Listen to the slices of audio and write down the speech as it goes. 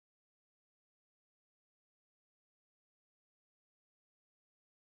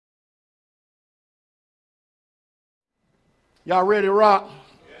Y'all ready to rock?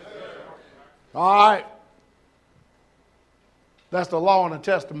 Yes, sir. All right. That's the law and the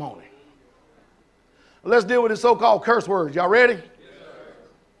testimony. Let's deal with the so-called curse words. Y'all ready? Yes, sir.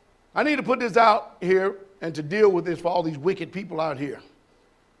 I need to put this out here and to deal with this for all these wicked people out here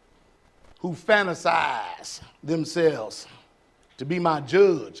who fantasize themselves to be my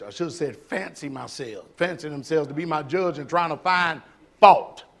judge. I should have said fancy themselves to be my judge and trying to find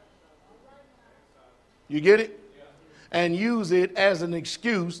fault. You get it? And use it as an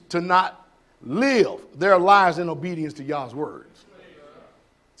excuse to not live their lives in obedience to God's words.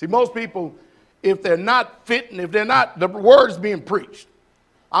 See, most people, if they're not fitting, if they're not, the word is being preached.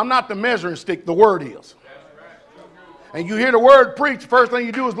 I'm not the measuring stick, the word is. And you hear the word preached, the first thing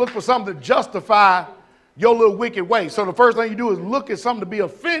you do is look for something to justify your little wicked way. So the first thing you do is look at something to be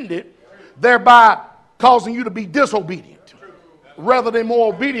offended, thereby causing you to be disobedient, rather than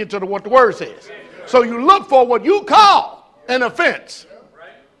more obedient to what the word says. So you look for what you call an offense,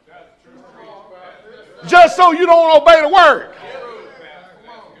 just so you don't obey the word.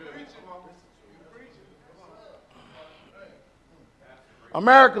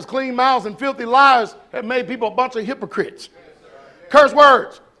 America's clean mouths and filthy lies have made people a bunch of hypocrites. Curse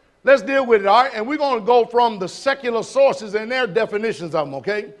words. Let's deal with it, all right? And we're going to go from the secular sources and their definitions of them,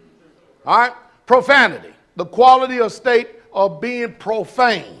 okay? All right? Profanity. The quality or state of being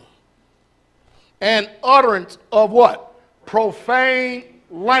profane. And utterance of what? Profane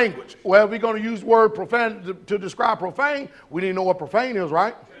language. Well, if we're going to use the word profane to describe profane, we need to know what profane is,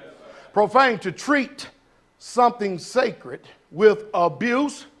 right? Profane, to treat something sacred with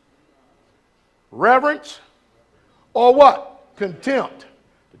abuse, reverence, or what? Contempt.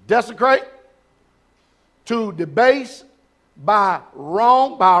 To desecrate, to debase by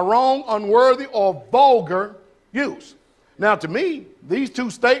wrong, unworthy, or vulgar use. Now, to me, these two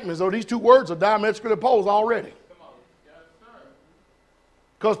statements or these two words are diametrically opposed already.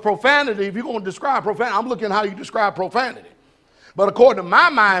 Because profanity, if you're going to describe profanity, I'm looking at how you describe profanity. But according to my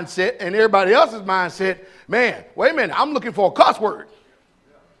mindset and everybody else's mindset, man, wait a minute, I'm looking for a cuss word.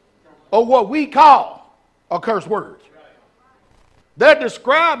 Or what we call a curse word. They're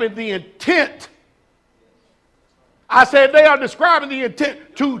describing the intent. I said they are describing the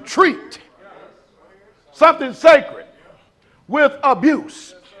intent to treat something sacred with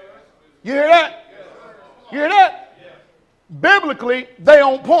abuse. You hear that? You hear that? Biblically, they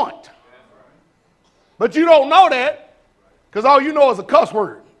on point. But you don't know that because all you know is a cuss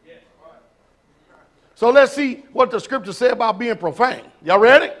word. So let's see what the scripture said about being profane. Y'all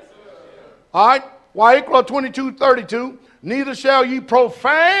ready? All right. Wa'ikra 22:32. Neither shall ye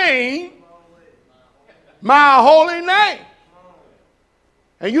profane my holy name.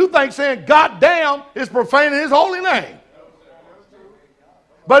 And you think saying God damn is profaning his holy name.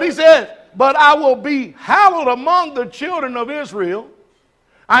 But he says, but I will be hallowed among the children of Israel.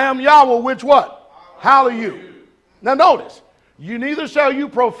 I am Yahweh, which what? Hallow you. Now notice, you neither shall you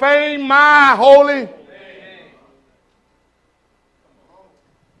profane my holy name.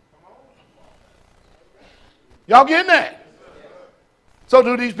 Y'all getting that? So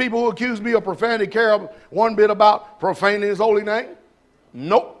do these people who accuse me of profanity care one bit about profaning his holy name?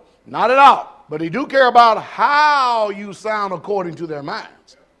 Nope, not at all. But they do care about how you sound according to their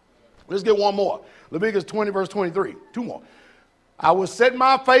minds. Let's get one more. Leviticus 20, verse 23. Two more. I will set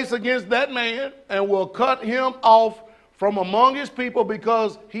my face against that man and will cut him off from among his people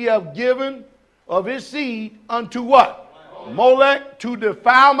because he have given of his seed unto what? Molech, to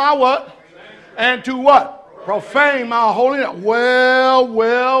defile my what? And to what? Profane my holy name. Well.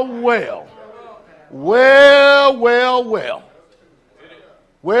 Well.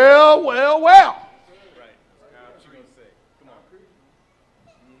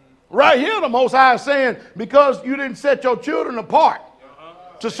 Right here, the Most High is saying, because you didn't set your children apart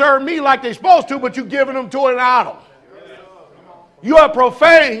to serve me like they're supposed to, but you're giving them to an idol. You have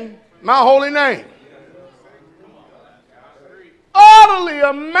profaned my holy name. Utterly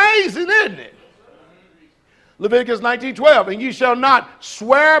amazing, isn't it? Leviticus 19:12. And ye shall not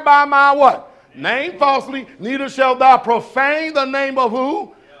swear by my what? Name falsely, neither shall thou profane the name of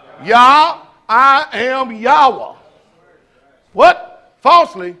who? Yah, I am Yahweh. What?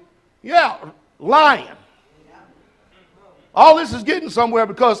 Falsely? Yeah, lying. All this is getting somewhere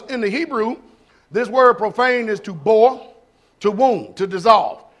because in the Hebrew, this word profane is to bore, to wound, to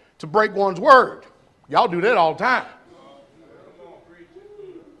dissolve, to break one's word. Y'all do that all the time.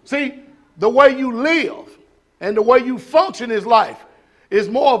 See, the way you live and the way you function in life is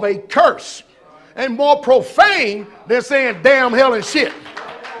more of a curse and more profane than saying damn, hell, and shit.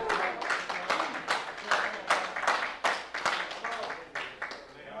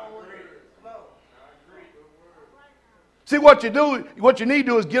 See, what you need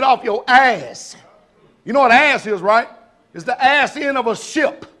to do is get off your ass. You know what ass is, right? It's the ass end of a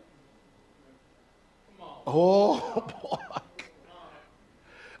ship. Oh, boy.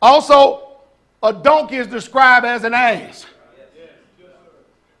 Also, a donkey is described as an ass.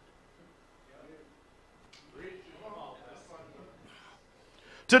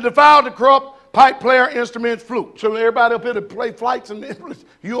 To defile the corrupt, pipe player, instruments, flute. So everybody up here to play flights and instruments,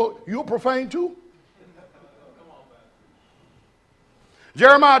 you're profane too?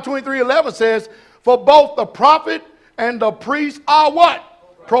 Jeremiah 23:11 says, for both the prophet and the priest are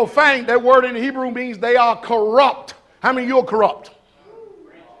what? Profane. That word in Hebrew means they are corrupt. How many of you are corrupt?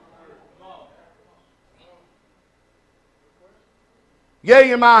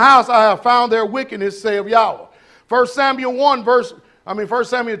 Yea, in my house I have found their wickedness, saith Yahweh. 1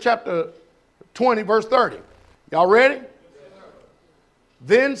 Samuel chapter 20, verse 30. Y'all ready?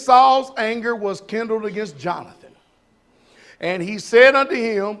 Then Saul's anger was kindled against Jonathan. And he said unto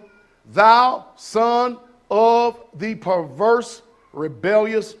him, thou son of the perverse,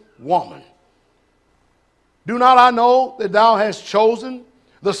 rebellious woman, do not I know that thou hast chosen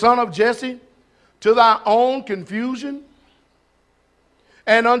the son of Jesse to thy own confusion,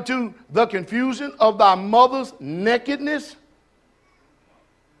 and unto the confusion of thy mother's nakedness?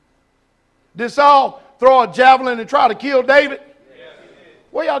 Did Saul throw a javelin and try to kill David? Yes.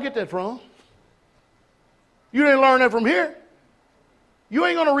 Where y'all get that from? You didn't learn that from here. You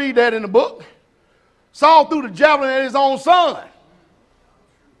ain't going to read that in the book. Saul threw the javelin at his own son.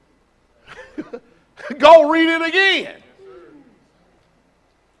 Go read it again.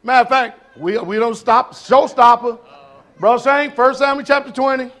 Matter of fact, we don't stop. Showstopper. Brother Shane, 1 Samuel chapter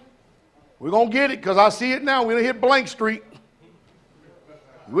 20. We're going to get it because I see it now. We're going to hit blank street.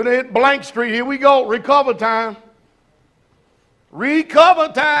 We're going to hit blank street. Here we go. Recover time. Recover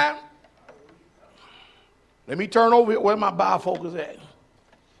time. Let me turn over here where my bifocus at.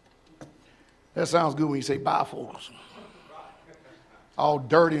 That sounds good when you say bifocus. All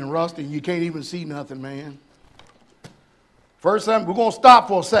dirty and rusty, and you can't even see nothing, man. First time, we're going to stop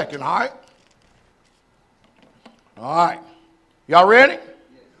for a second, all right? All right. Y'all ready?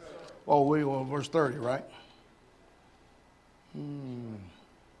 Oh, we on verse 30, right?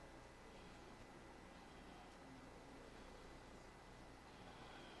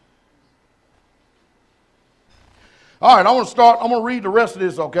 All right, I'm going to read the rest of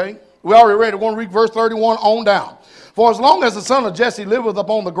this, okay? We already read it. We're going to read verse 31 on down. For as long as the son of Jesse liveth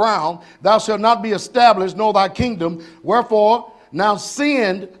upon the ground, thou shalt not be established, nor thy kingdom. Wherefore, now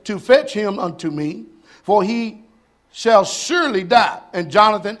send to fetch him unto me, for he shall surely die. And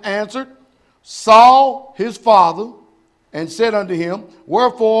Jonathan answered Saul his father, and said unto him,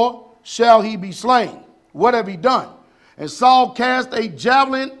 wherefore shall he be slain? What have he done? And Saul cast a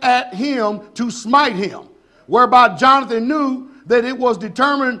javelin at him to smite him, whereby Jonathan knew that it was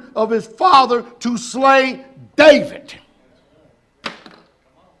determined of his father to slay David.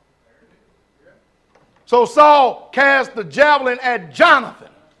 So Saul cast the javelin at Jonathan.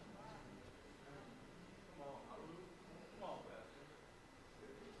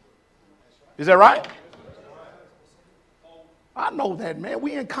 Is that right? I know that, man.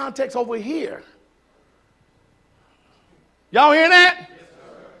 We in context over here. Y'all hear that?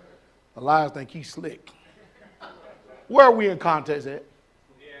 Elias think he's slick. Where are we in context at?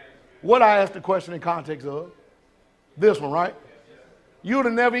 What I asked the question in context of? This one, right? You would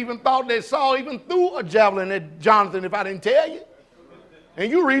have never even thought that Saul even threw a javelin at Jonathan if I didn't tell you.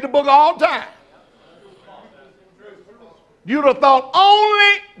 And you read the book all the time. You'd have thought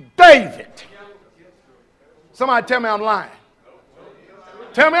only David. Somebody tell me I'm lying.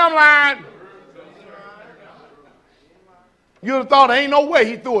 Tell me I'm lying. You'd have thought there ain't no way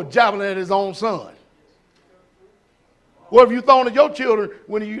he threw a javelin at his own son. What have you thrown at your children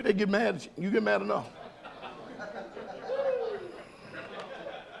when they get mad at you? You get mad enough.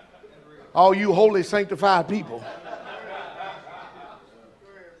 All you holy, sanctified people.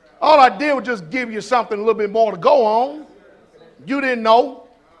 All I did was just give you something a little bit more to go on. You didn't know.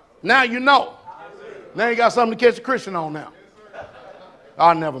 Now you know. Now you got something to catch a Christian on now.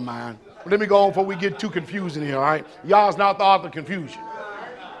 Oh, never mind. Let me go on before we get too confusing here, all right? Y'all's not the author of confusion.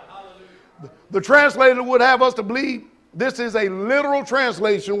 The translator would have us to believe this is a literal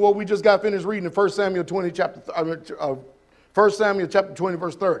translation, what we just got finished reading in 1 Samuel 20, chapter 20,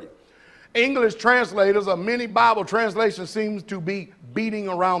 verse 30. English translators of many Bible translations seems to be beating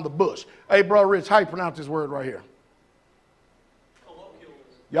around the bush. Hey, Brother Rich, how you pronounce this word right here?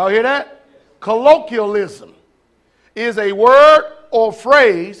 Y'all hear that? Colloquialism is a word or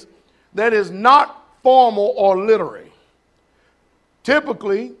phrase that is not formal or literary.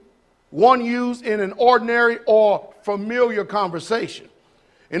 Typically, one used in an ordinary or familiar conversation.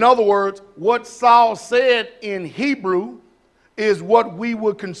 In other words, what Saul said in Hebrew is what we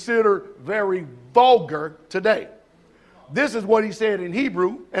would consider very vulgar today. This is what he said in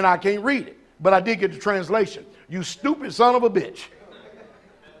Hebrew, and I can't read it, but I did get the translation. You stupid son of a bitch.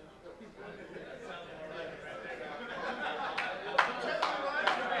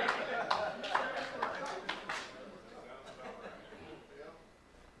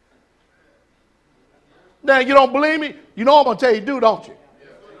 Now, you don't believe me? You know what I'm going to tell you to do, don't you?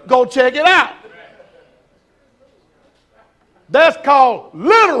 Go check it out. That's called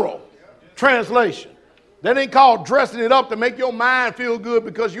literal translation. That ain't called dressing it up to make your mind feel good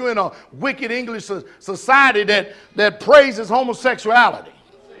because you're in a wicked English society that praises homosexuality.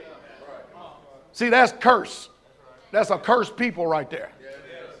 See, that's curse. That's a cursed people right there.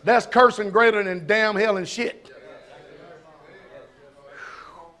 That's cursing greater than damn hell and shit.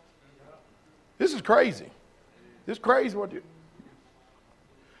 This is crazy. This is crazy what you.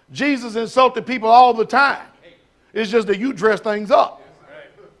 Jesus insulted people all the time. It's just that you dress things up.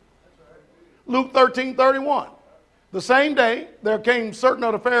 Luke 13:31. The same day there came certain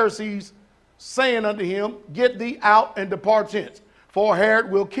of the Pharisees saying unto him, Get thee out and depart hence, for Herod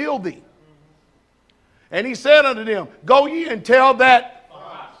will kill thee. And he said unto them, Go ye and tell that.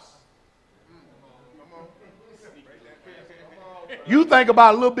 You think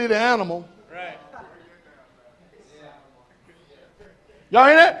about a little bitty animal. Y'all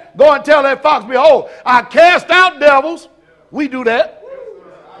hear that? Go and tell that fox, behold, I cast out devils. We do that.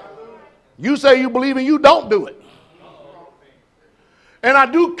 You say you believe and you don't do it. And I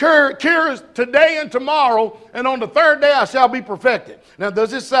do cures today and tomorrow, and on the third day I shall be perfected. Now,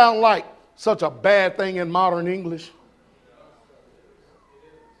 does this sound like such a bad thing in modern English?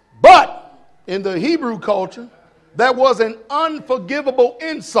 But in the Hebrew culture, that was an unforgivable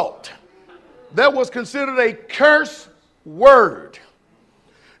insult. That was considered a curse word.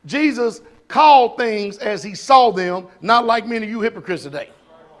 Jesus called things as he saw them, not like many of you hypocrites today.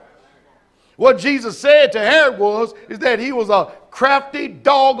 What Jesus said to Herod is that he was a crafty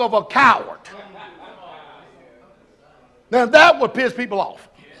dog of a coward. Now that would piss people off.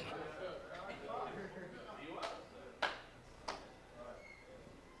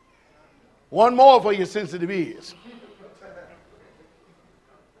 One more for your sensitive ears.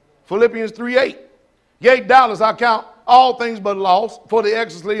 Philippians 3:8. Yea, doubtless I count all things but loss for the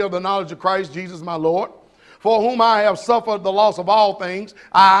excellency of the knowledge of Christ Jesus my Lord, for whom I have suffered the loss of all things.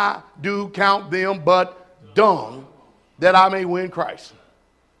 I do count them but dung, that I may win Christ.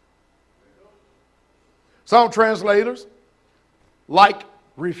 Some translators like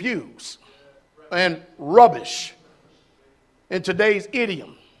refuse and rubbish in today's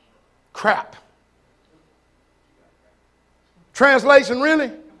idiom. Crap. Translation,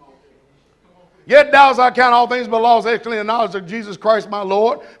 really? Yet doubtless I count all things but loss, excellently in knowledge of Jesus Christ my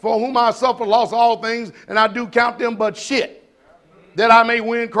Lord, for whom I suffer loss of all things, and I do count them but shit, that I may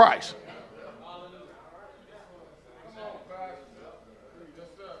win Christ.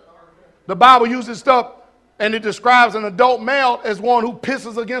 The Bible uses stuff, and it describes an adult male as one who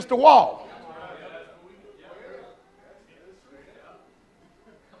pisses against the wall.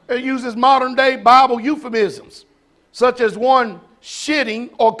 It uses modern day Bible euphemisms, such as one shitting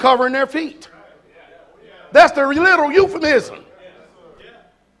or covering their feet. That's the literal euphemism.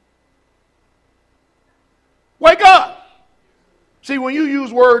 Wake up. See, when you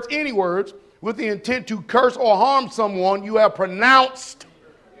use words, any words, with the intent to curse or harm someone, you have pronounced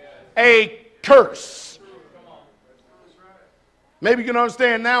a curse. Maybe you can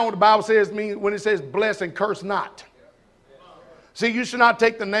understand now what the Bible says when it says bless and curse not. See, you should not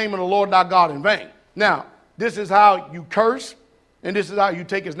take the name of the Lord thy God in vain. Now, this is how you curse, and this is how you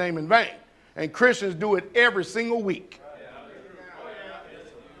take his name in vain. And Christians do it every single week.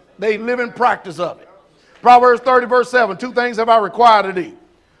 They live in practice of it. Proverbs 30 verse 7, 2 things have I required of thee.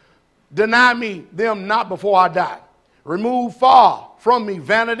 Deny me them not before I die. Remove far from me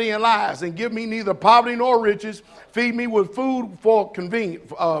vanity and lies, and give me neither poverty nor riches. Feed me with food for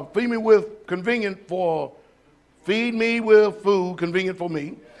convenient. Feed me with food convenient for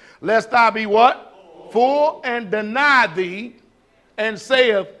me. Lest I be what? Full and deny thee, and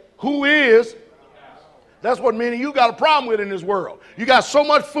saith, who is? That's what many of you got a problem with in this world. You got so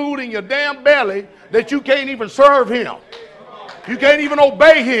much food in your damn belly that you can't even serve him. You can't even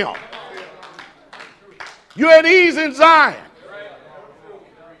obey him. You're at ease in Zion.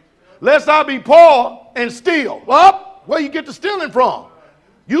 Lest I be poor and steal. Well, where you get the stealing from?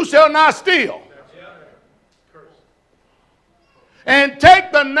 You shall not steal. And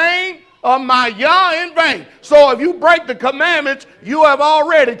take the name of my Yah in vain. So if you break the commandments, you have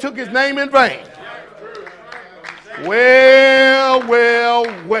already took his name in vain. Well,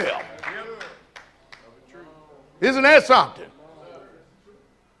 well, well. Isn't that something?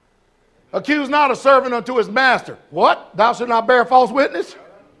 Accuse not a servant unto his master. What? Thou shalt not bear false witness?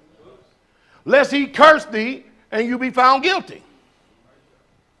 Lest he curse thee and you be found guilty.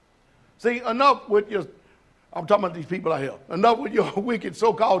 See, enough with your, I'm talking about these people out here. Enough with your wicked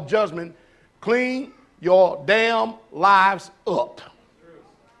so-called judgment. Clean your damn lives up.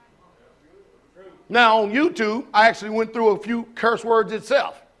 Now on YouTube, I actually went through a few curse words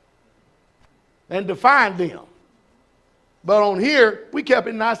itself and defined them. But on here, we kept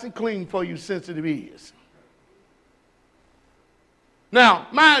it nice and clean for you sensitive ears. Now,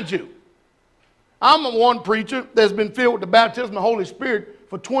 mind you, I'm one preacher that's been filled with the baptism of the Holy Spirit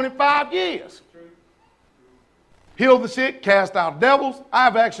for 25 years. Healed the sick, cast out devils.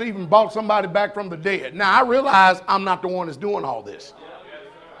 I've actually even brought somebody back from the dead. Now, I realize I'm not the one that's doing all this.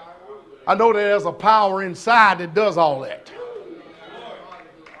 I know that there's a power inside that does all that.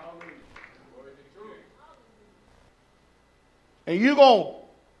 And you're going to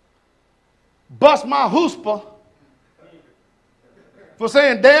bust my chutzpah for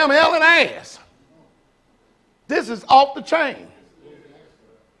saying damn, hell, and ass. This is off the chain.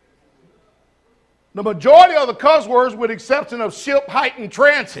 The majority of the cuss words, with exception of ship, height, and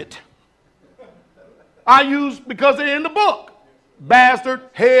transit, I use because they're in the book. Bastard,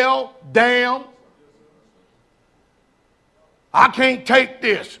 hell, damn. I can't take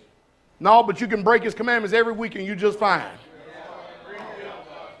this. No, but you can break his commandments every week and you're just fine.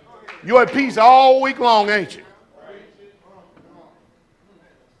 You're at peace all week long, ain't you?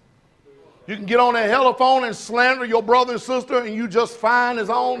 You can get on that telephone and slander your brother and sister and you just fine as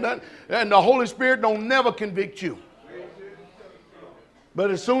on that, and the Holy Spirit don't never convict you.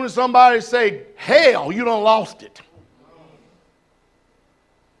 But as soon as somebody say, hell, you done lost it.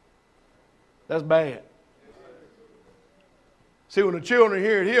 That's bad. See, when the children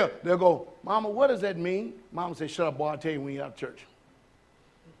hear it here, they'll go, Mama, what does that mean? Mama says, shut up, boy, I'll tell you when you're out of church.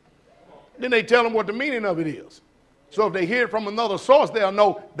 Then they tell them what the meaning of it is. So if they hear it from another source, they'll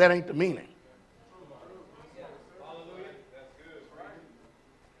know that ain't the meaning.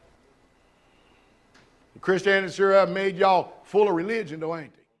 Christianity sure have made y'all full of religion, though,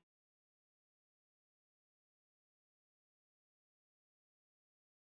 ain't they?